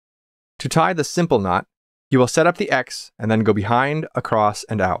To tie the simple knot, you will set up the X and then go behind, across,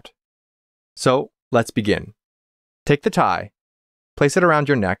 and out. So, let's begin. Take the tie, place it around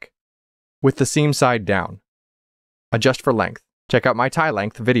your neck, with the seam side down. Adjust for length. Check out my tie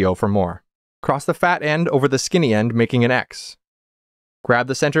length video for more. Cross the fat end over the skinny end, making an X. Grab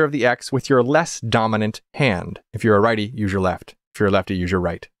the center of the X with your less dominant hand. If you're a righty, use your left. If you're a lefty, use your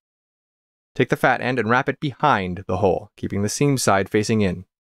right. Take the fat end and wrap it behind the hole, keeping the seam side facing in.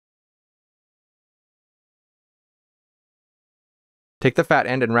 Take the fat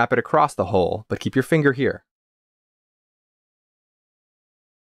end and wrap it across the hole, but keep your finger here.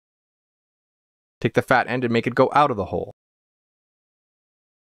 Take the fat end and make it go out of the hole.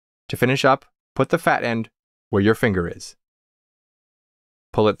 To finish up, put the fat end where your finger is.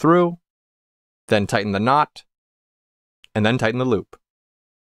 Pull it through, then tighten the knot, and then tighten the loop.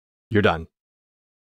 You're done.